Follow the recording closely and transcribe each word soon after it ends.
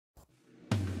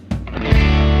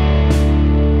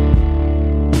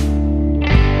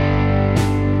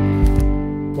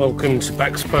Welcome to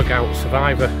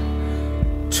bexbugoutsurvivor.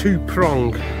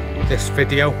 Two-prong this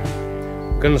video.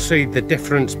 We're going to see the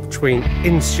difference between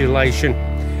insulation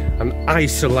and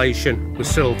isolation with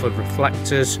silver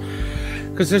reflectors,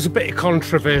 because there's a bit of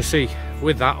controversy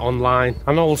with that online.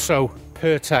 And also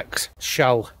Pertex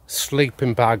shell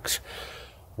sleeping bags.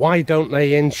 Why don't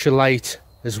they insulate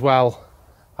as well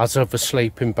as other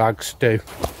sleeping bags do?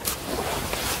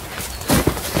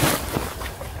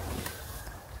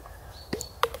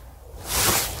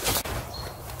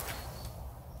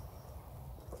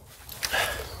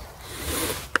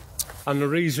 And the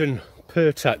reason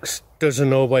Pertex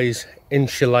doesn't always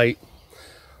insulate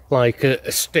like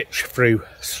a stitch-through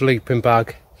sleeping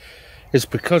bag is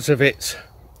because of its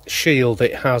shield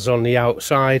it has on the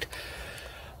outside,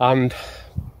 and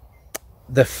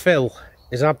the fill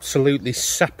is absolutely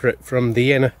separate from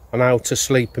the inner and outer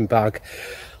sleeping bag.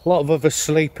 A lot of other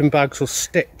sleeping bags will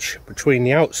stitch between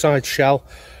the outside shell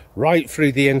right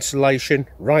through the insulation,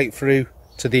 right through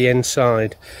to the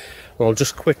inside. And I'll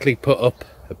just quickly put up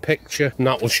a picture and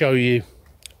that will show you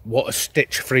what a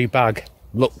stitch-free bag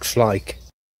looks like.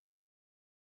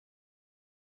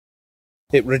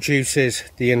 It reduces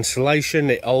the insulation.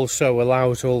 It also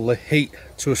allows all the heat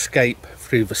to escape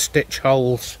through the stitch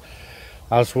holes,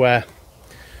 as where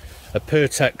a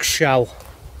Pertex shell,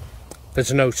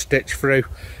 there's no stitch through,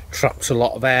 traps a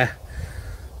lot of air,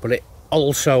 but it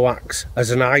also acts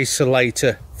as an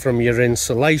isolator from your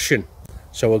insulation.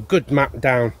 So a good mat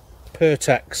down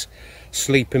Pertex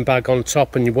sleeping bag on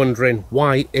top, and you're wondering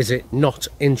why is it not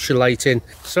insulating.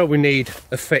 So we need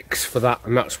a fix for that,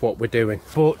 and that's what we're doing.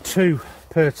 Bought two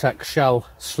Pertex shell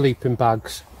sleeping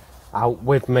bags out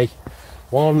with me.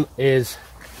 One is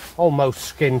almost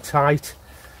skin tight,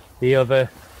 the other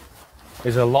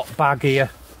is a lot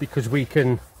baggier, because we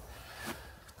can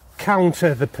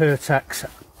counter the Pertex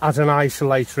as an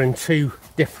isolator in two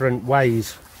different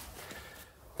ways.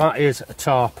 That is a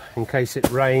tarp in case it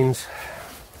rains,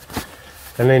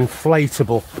 an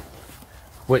inflatable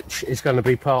which is going to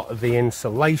be part of the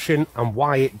insulation. And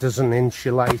why it doesn't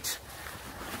insulate,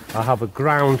 I have a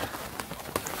ground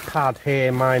pad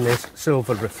here, mine is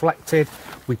silver reflected.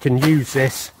 We can use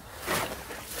this.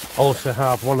 Also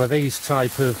have one of these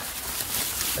type of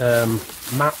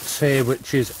mats here,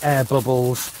 which is air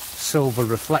bubbles, silver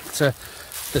reflector.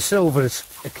 The silver is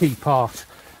a key part,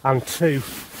 and two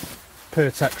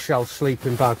Pertex shell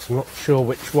sleeping bags. I'm not sure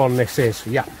which one this is.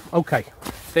 Yeah, okay.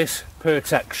 This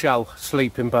Pertex shell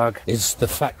sleeping bag is the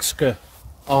Fexka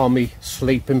Army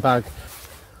sleeping bag.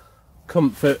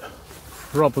 Comfort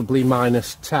probably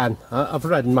 -10. I've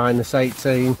read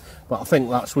 -18, but I think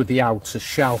that's with the outer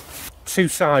shell. Two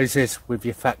sizes with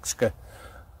your Fexka: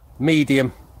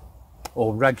 medium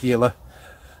or regular,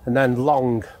 and then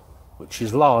long, which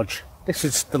is large. This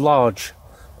is the large,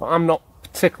 but I'm not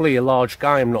particularly a large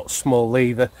guy, I'm not small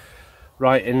either,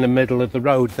 right in the middle of the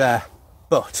road there.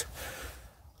 But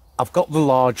I've got the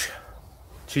large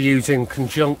to use in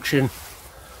conjunction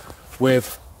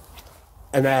with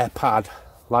an air pad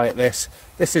like this.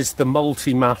 This is the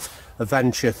Multimat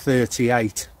Adventure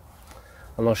 38,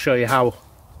 and I'll show you how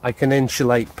I can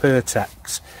insulate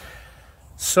Pertex.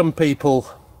 Some people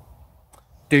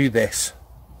do this,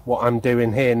 what I'm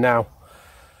doing here now.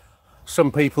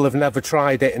 Some people have never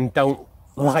tried it and don't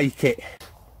like it.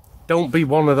 Don't be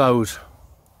one of those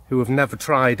who have never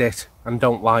tried it and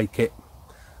don't like it.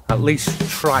 At least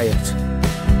try it.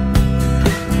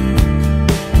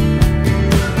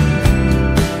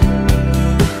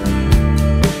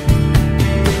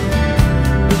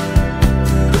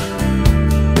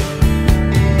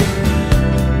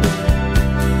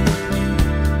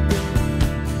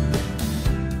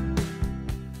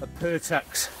 A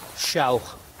Pertex shell,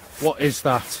 what is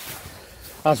that?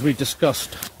 As we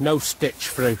discussed, no stitch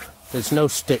through. There's no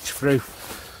stitch through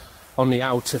on the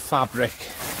outer fabric.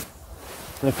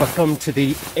 And if I come to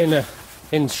the inner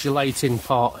insulating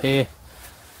part here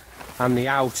and the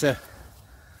outer,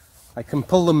 I can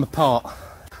pull them apart.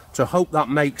 So I hope that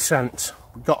makes sense.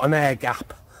 We've got an air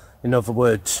gap, in other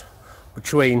words,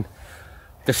 between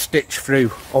the stitch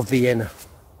through of the inner,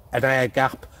 an air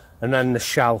gap, and then the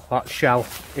shell. That shell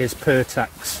is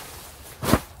Pertex,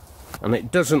 and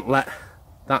it doesn't let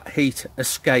that heat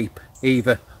escape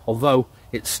either, although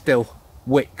it still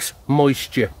wicks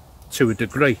moisture to a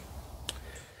degree.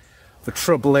 The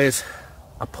trouble is,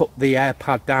 I put the air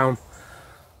pad down,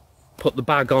 put the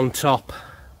bag on top,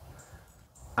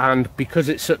 and because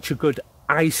it's such a good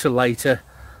isolator,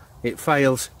 it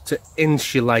fails to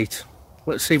insulate.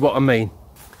 Let's see what I mean.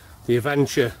 The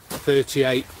Adventure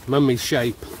 38 mummy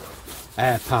shape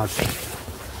air pad.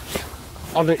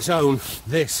 On its own,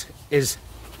 this is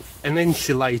an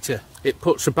insulator. It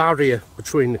puts a barrier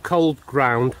between the cold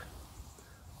ground,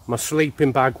 my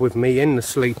sleeping bag with me in the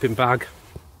sleeping bag.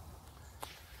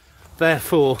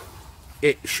 Therefore,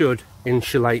 it should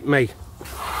insulate me.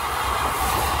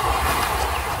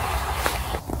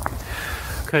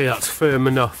 Okay, that's firm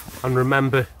enough. And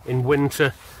remember, in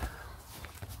winter,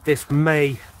 this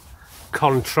may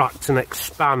contract and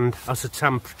expand as the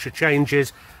temperature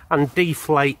changes and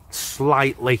deflate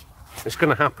slightly. It's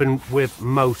going to happen with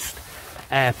most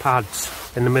air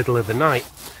pads in the middle of the night.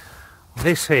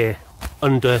 This here,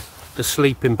 under the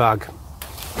sleeping bag.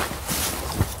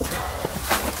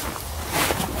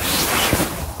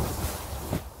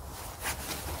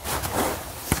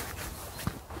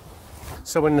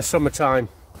 So in the summertime,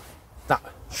 that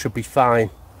should be fine.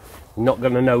 You're not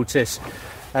going to notice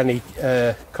any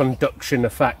conduction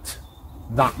effect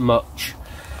that much.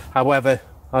 However,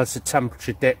 as the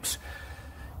temperature dips,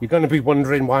 you're going to be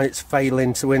wondering why it's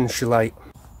failing to insulate.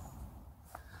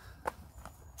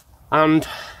 And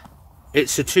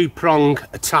it's a two-prong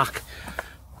attack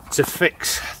to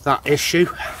fix that issue.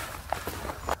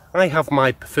 I have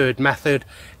my preferred method.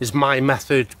 Is my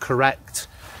method correct?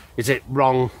 Is it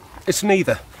wrong? It's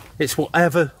neither. It's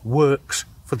whatever works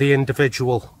for the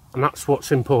individual, and that's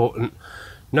what's important.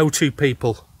 No two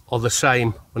people are the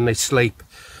same when they sleep.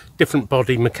 Different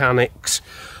body mechanics,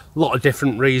 a lot of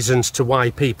different reasons to why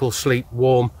people sleep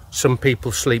warm. Some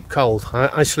people sleep cold.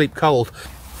 I sleep cold.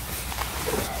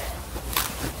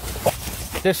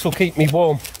 This will keep me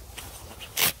warm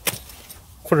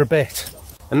for a bit,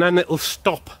 and then it'll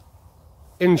stop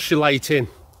insulating.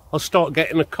 I'll start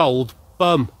getting a cold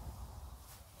bum.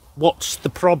 What's the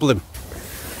problem?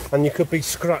 And you could be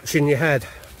scratching your head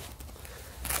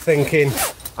thinking,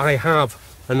 I have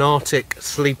an Arctic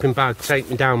sleeping bag, take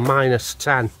me down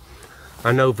 -10.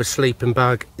 I know the sleeping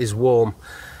bag is warm.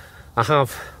 I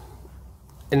have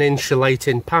an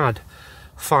insulating pad,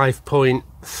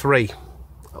 5.3,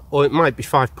 or it might be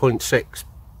 5.6,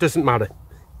 doesn't matter.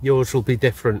 Yours will be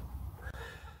different.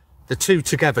 The two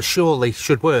together surely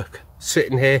should work.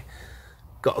 Sitting here,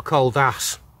 got a cold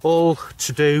ass. All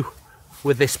to do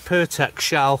with this Pertex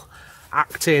shell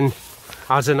acting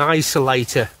as an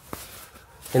isolator.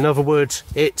 In other words,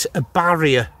 it's a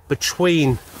barrier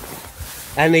between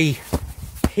any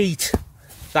heat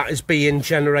that is being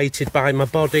generated by my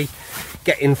body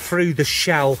getting through the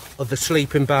shell of the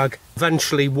sleeping bag,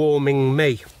 eventually warming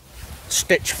me.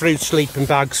 Stitch through sleeping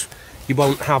bags, you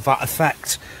won't have that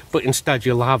effect, but instead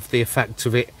you'll have the effect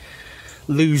of it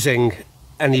losing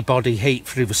any body heat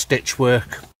through the stitch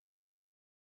work.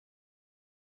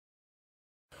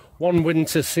 One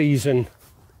winter season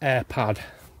air pad,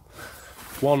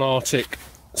 one Arctic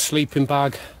sleeping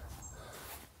bag.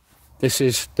 This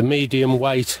is the medium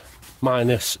weight,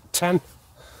 -10.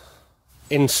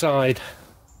 Inside,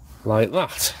 like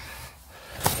that.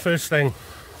 First thing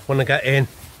when I get in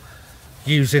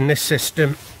using this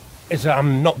system is that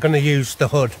I'm not going to use the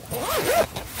hood,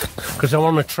 because I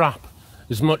want to trap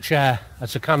as much air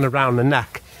as I can around the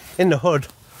neck. In the hood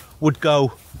would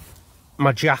go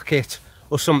my jacket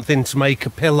or something to make a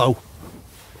pillow.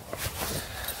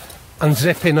 And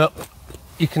zipping up,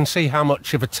 you can see how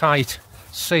much of a tight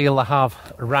seal I have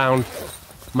around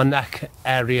my neck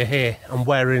area here. I'm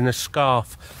wearing a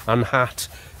scarf and hat,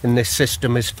 and this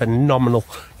system is phenomenal.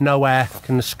 No air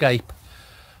can escape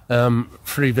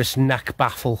through this neck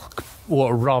baffle,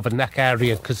 or rather neck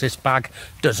area, because this bag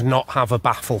does not have a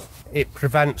baffle. It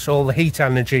prevents all the heat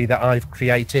energy that I've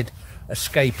created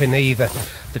escaping either.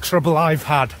 The trouble I've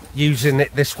had using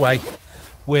it this way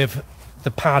with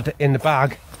the pad in the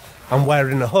bag and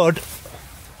wearing a hood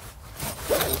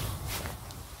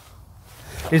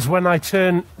is when I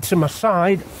turn to my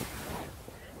side,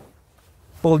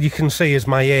 all you can see is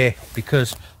my ear,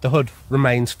 because the hood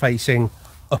remains facing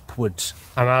upwards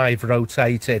and I've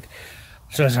rotated,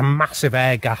 so there's a massive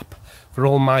air gap for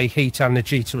all my heat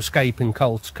energy to escape and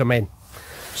cold to come in.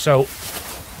 So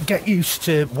get used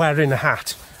to wearing a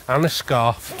hat and a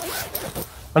scarf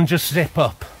and just zip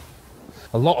up.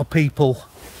 A lot of people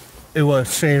who are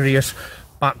serious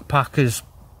backpackers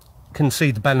can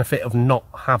see the benefit of not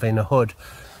having a hood.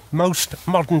 Most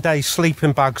modern day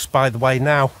sleeping bags, by the way,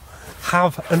 now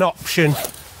have an option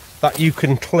that you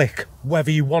can click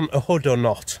whether you want a hood or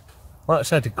not. Like I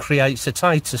said, it creates a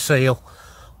tighter seal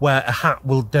where a hat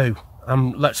will do.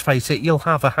 Let's face it, you'll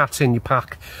have a hat in your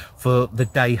pack for the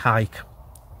day hike.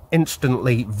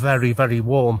 Instantly very, very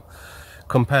warm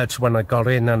compared to when I got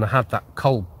in and I had that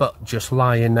cold butt just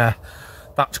lying there.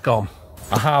 That's gone.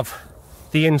 I have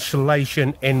the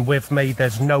insulation in with me.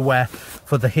 There's nowhere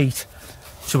for the heat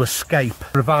to escape,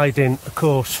 providing, of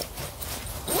course,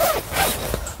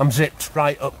 I'm zipped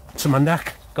right up to my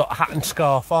neck, got a hat and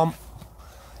scarf on.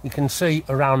 You can see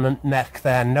around the neck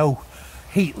there, no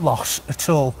heat loss at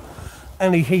all.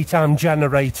 Any heat I'm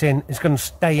generating is going to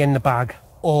stay in the bag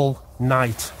all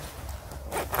night.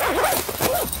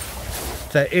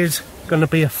 There is going to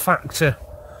be a factor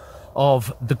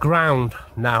of the ground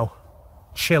now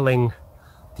chilling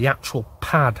the actual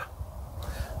pad.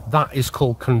 That is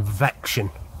called convection.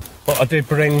 But I did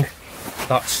bring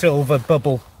that silver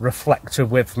bubble reflector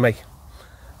with me,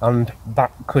 and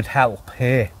that could help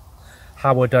here.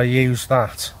 How would I use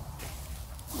that?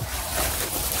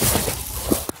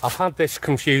 I've had this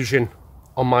confusion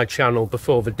on my channel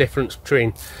before, the difference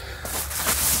between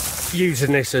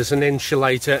using this as an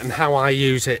insulator and how I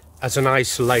use it as an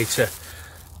isolator.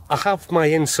 I have my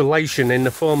insulation in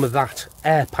the form of that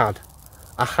air pad.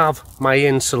 I have my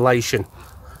insulation.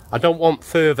 I don't want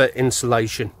further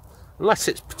insulation unless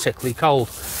it's particularly cold.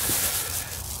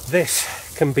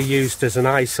 This can be used as an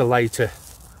isolator,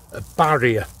 a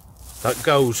barrier that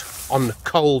goes on the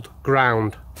cold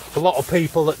ground. A lot of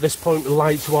people at this point would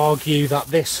like to argue that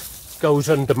this goes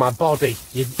under my body.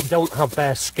 You don't have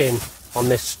bare skin on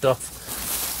this stuff.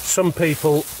 Some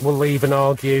people will even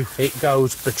argue it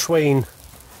goes between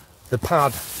the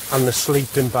pad and the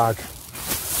sleeping bag.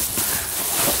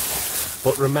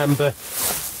 But remember,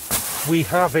 we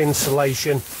have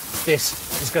insulation.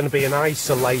 This is going to be an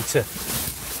isolator.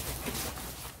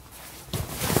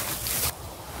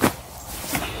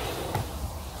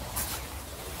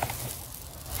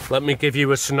 Let me give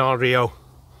you a scenario.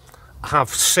 I have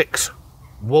 6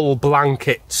 wool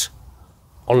blankets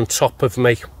on top of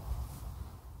me.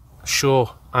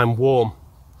 Sure, I'm warm.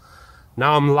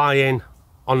 Now I'm lying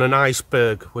on an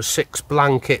iceberg with 6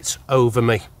 blankets over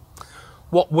me.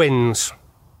 What wins?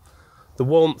 The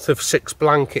warmth of 6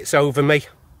 blankets over me,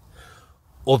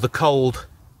 or the cold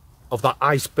of that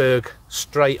iceberg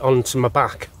straight onto my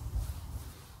back?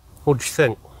 What do you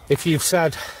think? If you've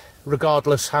said,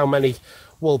 regardless how many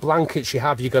wool blankets you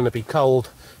have, you're going to be cold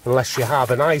unless you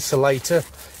have an isolator,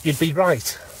 you'd be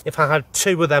right. If I had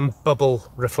 2 of them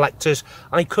bubble reflectors,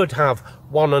 I could have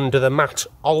one under the mat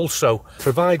also,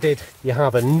 provided you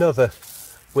have another,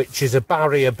 which is a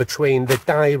barrier between the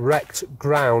direct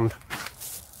ground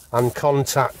and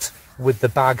contact with the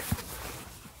bag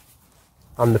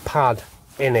and the pad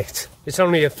in it. It's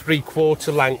only a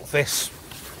 3/4 length,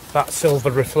 that silver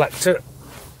reflector,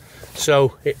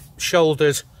 so it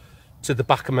shoulders to the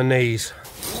back of my knees.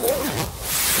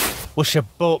 Wish I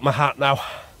bought my hat now,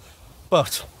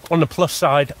 but on the plus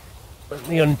side, let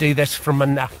me undo this from my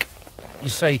neck. You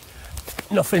see,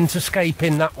 nothing's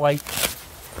escaping that way.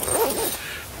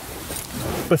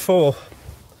 Before,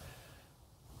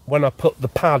 when I put the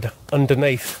pad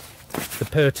underneath, the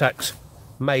Pertex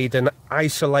made an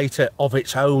isolator of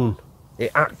its own.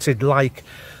 It acted like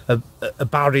a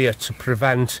barrier to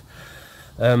prevent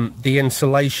the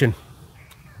insulation.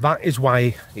 That is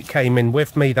why it came in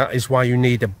with me. That is why you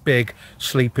need a big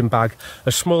sleeping bag.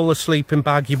 A smaller sleeping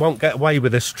bag, you won't get away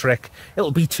with this trick. It'll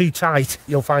be too tight.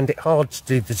 You'll find it hard to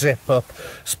do the zip up,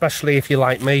 especially if you're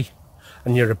like me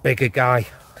and you're a bigger guy.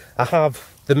 I have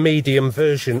the medium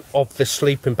version of this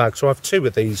sleeping bag, so I have 2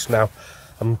 of these now.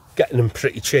 I'm getting them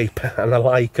pretty cheap and I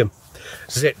like them.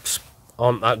 Zips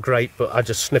aren't that great, but I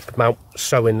just snip them out,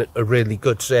 sew in a really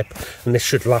good zip, and this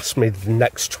should last me the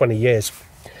next 20 years.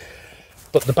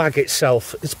 But the bag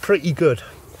itself is pretty good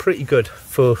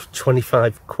for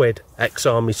 25 quid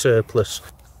ex-army surplus.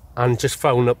 And just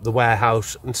phone up the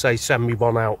warehouse and say send me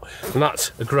one out, and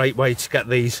that's a great way to get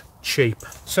these cheap.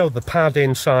 So the pad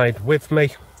inside with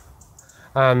me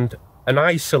and an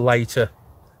isolator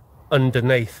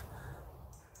underneath.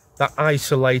 That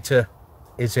isolator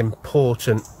is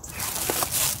important.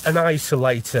 An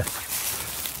isolator.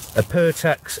 A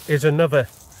Pertex is another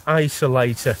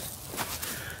isolator.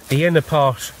 The inner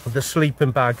part of the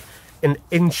sleeping bag, an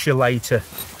insulator.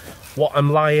 What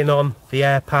I'm lying on, the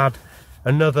air pad,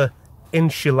 another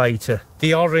insulator.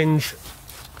 The orange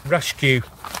rescue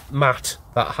mat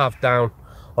that I have down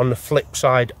on the flip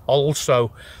side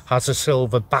also has a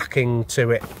silver backing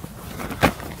to it.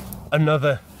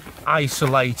 Another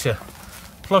isolator.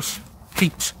 Plus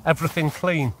keeps everything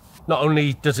clean. Not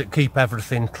only does it keep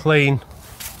everything clean,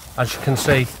 as you can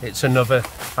see, it's another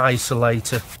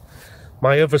isolator.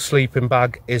 My other sleeping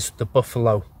bag is the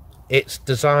Buffalo. It's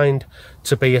designed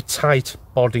to be a tight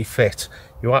body fit.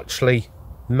 You actually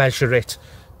measure it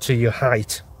to your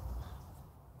height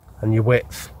and your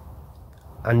width,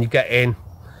 and you get in,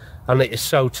 and it is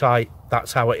so tight.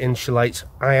 That's how it insulates.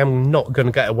 I am not going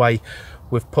to get away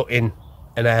with putting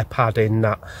an air pad in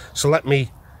that. So let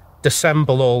me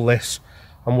disassemble all this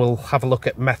and we'll have a look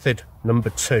at method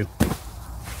number 2.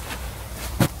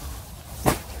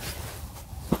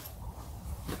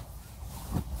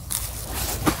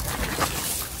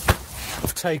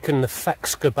 taken the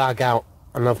Fexka bag out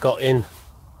and I've got in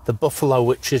the Buffalo,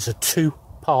 which is a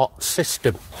 2-part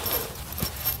system.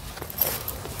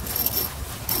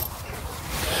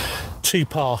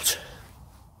 2-part,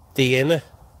 the inner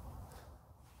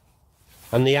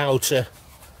and the outer,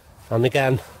 and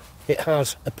again it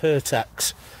has a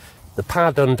Pertex. The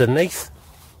pad underneath,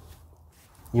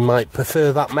 you might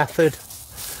prefer that method,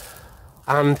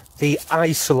 and the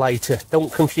isolator.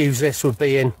 Don't confuse this with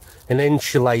being an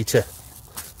insulator.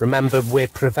 Remember, we're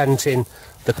preventing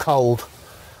the cold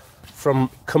from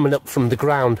coming up from the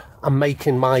ground and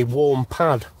making my warm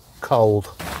pad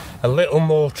cold. A little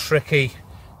more tricky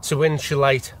to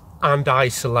insulate and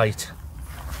isolate.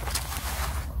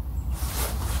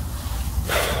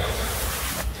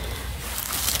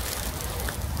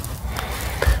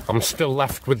 I'm still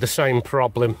left with the same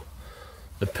problem.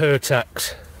 The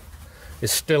Pertex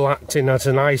is still acting as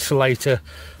an isolator,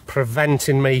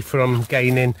 preventing me from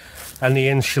gaining any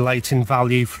insulating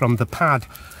value from the pad.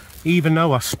 Even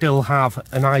though I still have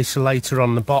an isolator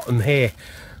on the bottom here,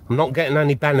 I'm not getting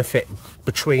any benefit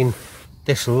between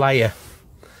this layer.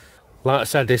 Like I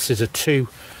said, this is a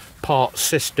 2-part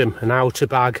system, an outer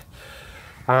bag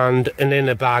and an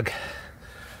inner bag,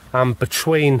 and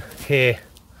between here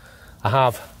I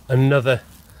have another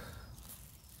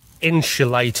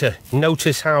insulator.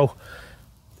 Notice how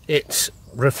it's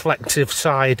reflective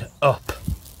side up.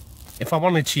 If I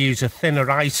wanted to use a thinner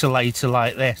isolator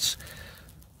like this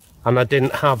and I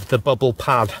didn't have the bubble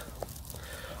pad,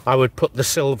 I would put the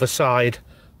silver side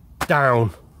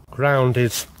down. Ground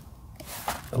is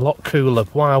a lot cooler.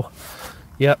 Wow,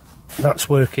 yep, that's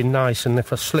working nice. And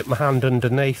if I slip my hand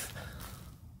underneath,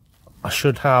 I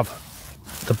should have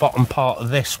the bottom part of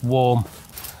this warm.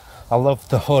 I love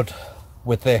the hood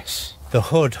with this. The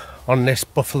hood on this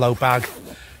Buffalo bag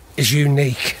is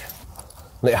unique.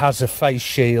 It has a face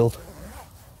shield.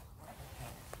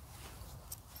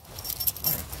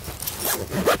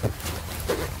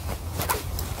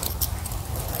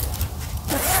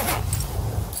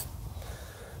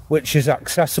 Which is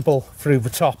accessible through the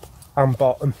top and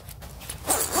bottom.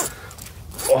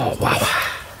 Oh wow,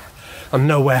 and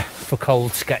nowhere for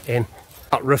cold to get in.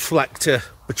 That reflector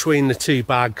between the 2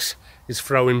 bags is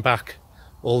throwing back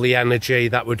all the energy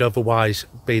that would otherwise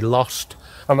be lost.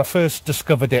 And I first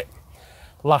discovered it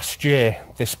last year,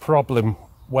 this problem,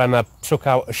 when I took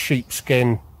out a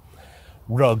sheepskin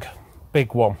rug,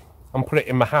 big one, and put it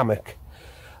in my hammock,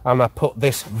 and I put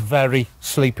this very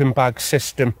sleeping bag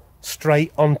system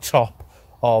straight on top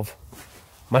of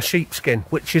my sheepskin,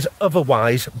 which is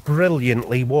otherwise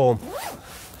brilliantly warm.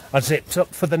 I zipped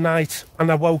up for the night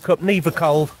and I woke up neither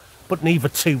cold but neither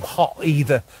too hot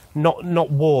either, not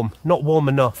warm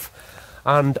enough,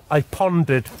 and I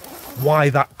pondered why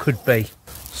that could be.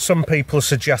 Some people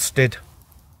suggested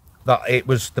that it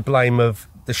was the blame of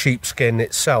the sheepskin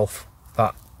itself,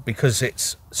 that because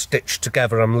it's stitched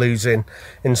together I'm losing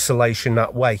insulation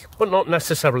that way, but not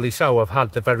necessarily so. I've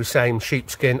had the very same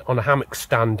sheepskin on a hammock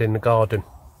stand in the garden,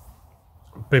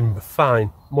 been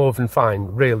fine, more than fine,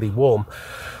 really warm.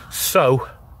 So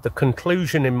the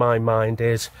conclusion in my mind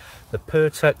is the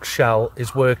Pertex shell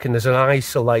is working as an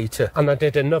isolator. And I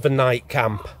did another night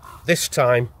camp. This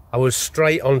time I was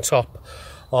straight on top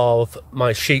of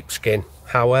my sheepskin.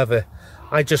 However,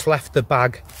 I just left the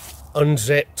bag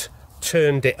unzipped,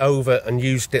 turned it over and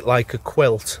used it like a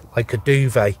quilt, like a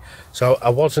duvet. So I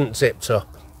wasn't zipped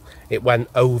up, it went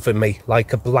over me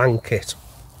like a blanket.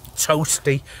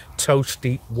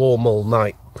 Toasty warm all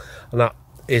night. And that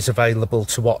is available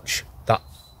to watch, that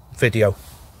video.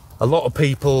 A lot of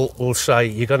people will say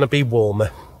you're going to be warmer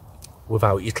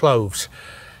without your clothes.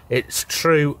 It's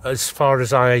true as far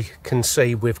as I can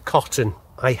see with cotton.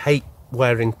 I hate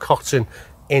wearing cotton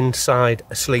inside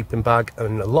a sleeping bag,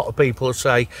 and a lot of people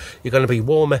say you're going to be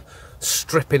warmer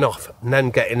stripping off and then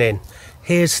getting in.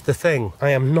 Here's the thing, I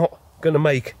am not going to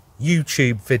make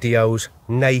YouTube videos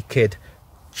naked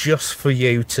just for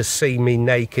you to see me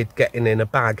naked getting in a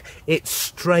bag. It's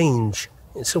strange.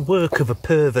 It's a work of a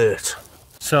pervert.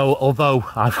 So although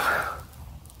I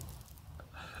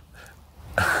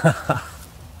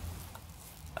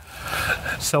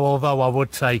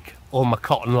would take all my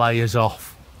cotton layers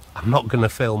off, I'm not going to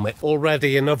film it.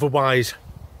 Already an otherwise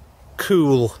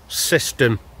cool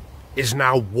system is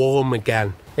now warm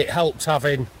again. It helps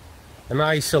having an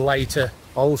isolator,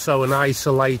 also an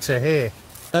isolator here,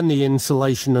 then the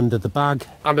insulation under the bag,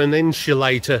 and an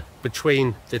insulator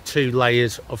between the 2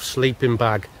 layers of sleeping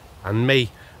bag, and me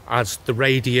as the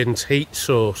radiant heat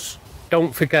source.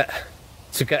 Don't forget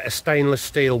to get a stainless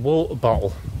steel water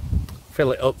bottle,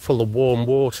 fill it up full of warm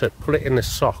water, put it in a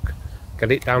sock,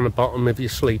 get it down the bottom of your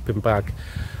sleeping bag,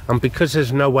 and because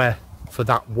there's nowhere for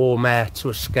that warm air to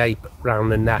escape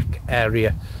round the neck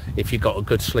area. If you've got a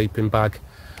good sleeping bag,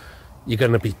 you're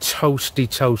going to be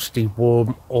toasty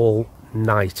warm all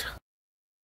night.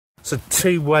 So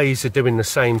 2 ways of doing the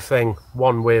same thing.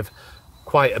 One with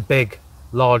quite a big,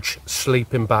 large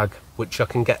sleeping bag, which I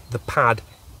can get the pad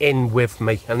in with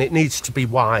me, and it needs to be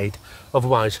wide,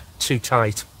 otherwise too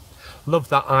tight. Love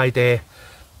that idea.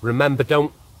 Remember,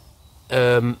 don't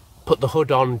put the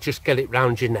hood on, just get it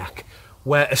round your neck.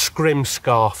 Wear a scrim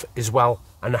scarf as well,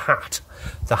 and a hat.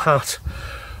 The hat,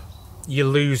 you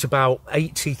lose about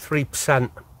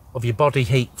 83% of your body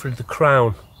heat through the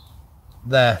crown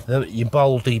there, your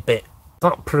baldy bit.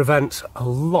 That prevents a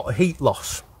lot of heat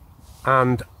loss,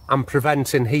 and I'm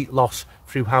preventing heat loss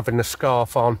through having a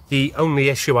scarf on. The only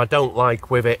issue I don't like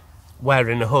with it,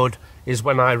 wearing a hood, is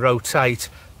when I rotate,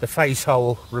 the face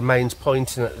hole remains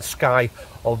pointing at the sky,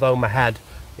 although my head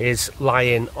is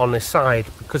lying on the side,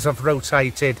 because I've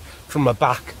rotated from my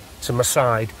back to my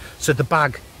side, so the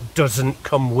bag doesn't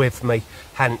come with me.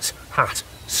 Hence, hat,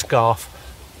 scarf,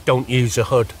 don't use a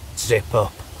hood, zip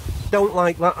up. Don't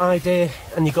like that idea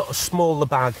and you've got a smaller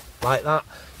bag like that,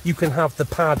 you can have the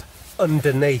pad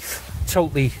underneath.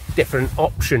 Totally different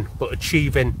option, but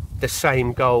achieving the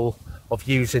same goal of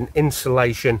using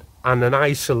insulation and an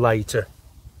isolator,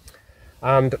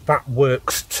 and that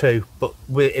works too. But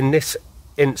in this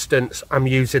instance, I'm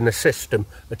using a system,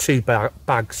 a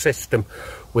 2-bag system,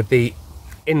 with the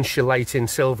insulating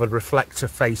silver reflector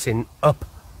facing up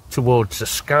towards the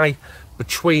sky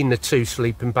between the 2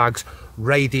 sleeping bags,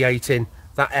 radiating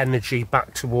that energy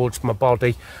back towards my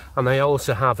body. And I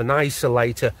also have an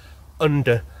isolator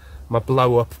under my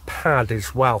blow up pad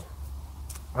as well,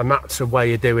 and that's a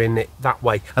way of doing it that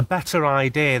way. A better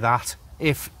idea that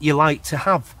if you like to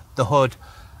have the hood,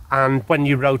 and when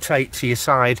you rotate to your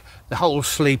side, the whole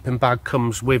sleeping bag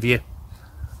comes with you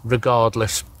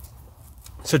regardless.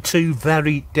 So 2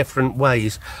 very different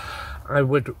ways. I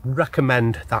would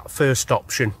recommend that first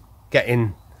option,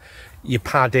 getting your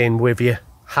pad in with your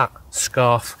hat,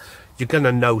 scarf. You're going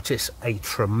to notice a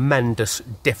tremendous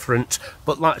difference,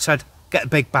 but like I said, get a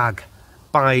big bag,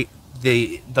 buy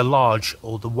the large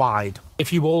or the wide.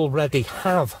 If you already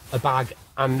have a bag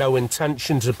and no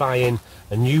intentions of buying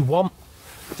a new one,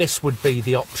 this would be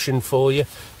the option for you,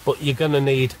 but you're going to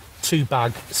need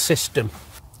 2-bag system.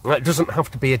 It doesn't have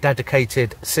to be a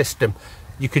dedicated system.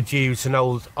 You could use an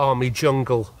old army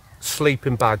jungle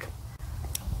sleeping bag,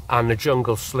 and a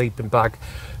jungle sleeping bag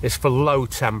is for low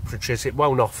temperatures. It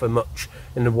won't offer much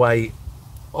in the way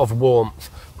of warmth,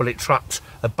 but it traps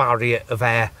a barrier of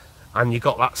air, and you've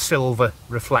got that silver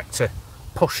reflector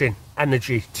pushing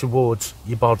energy towards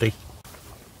your body.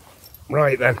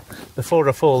 Right then, before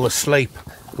I fall asleep,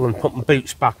 I'm going to put my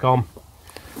boots back on,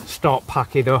 start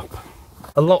packing up.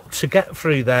 A lot to get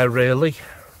through there really,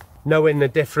 knowing the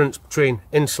difference between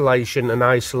insulation and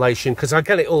isolation, because I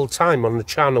get it all the time on the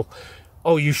channel.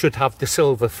 Oh, you should have the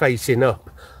silver facing up.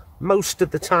 Most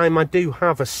of the time I do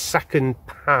have a second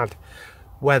pad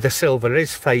where the silver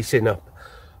is facing up,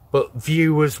 but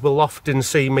viewers will often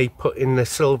see me putting the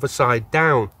silver side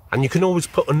down, and you can always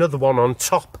put another one on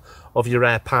top of your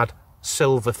air pad,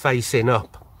 silver facing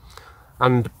up.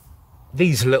 And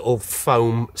these little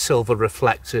foam silver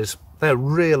reflectors, they're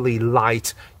really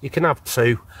light. You can have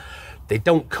 2. They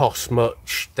don't cost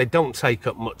much, they don't take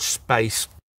up much space.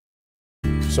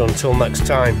 So until next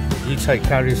time, you take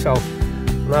care of yourself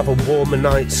and have a warmer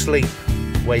night's sleep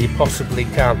where you possibly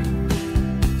can.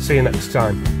 See you next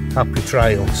time. Happy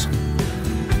trails.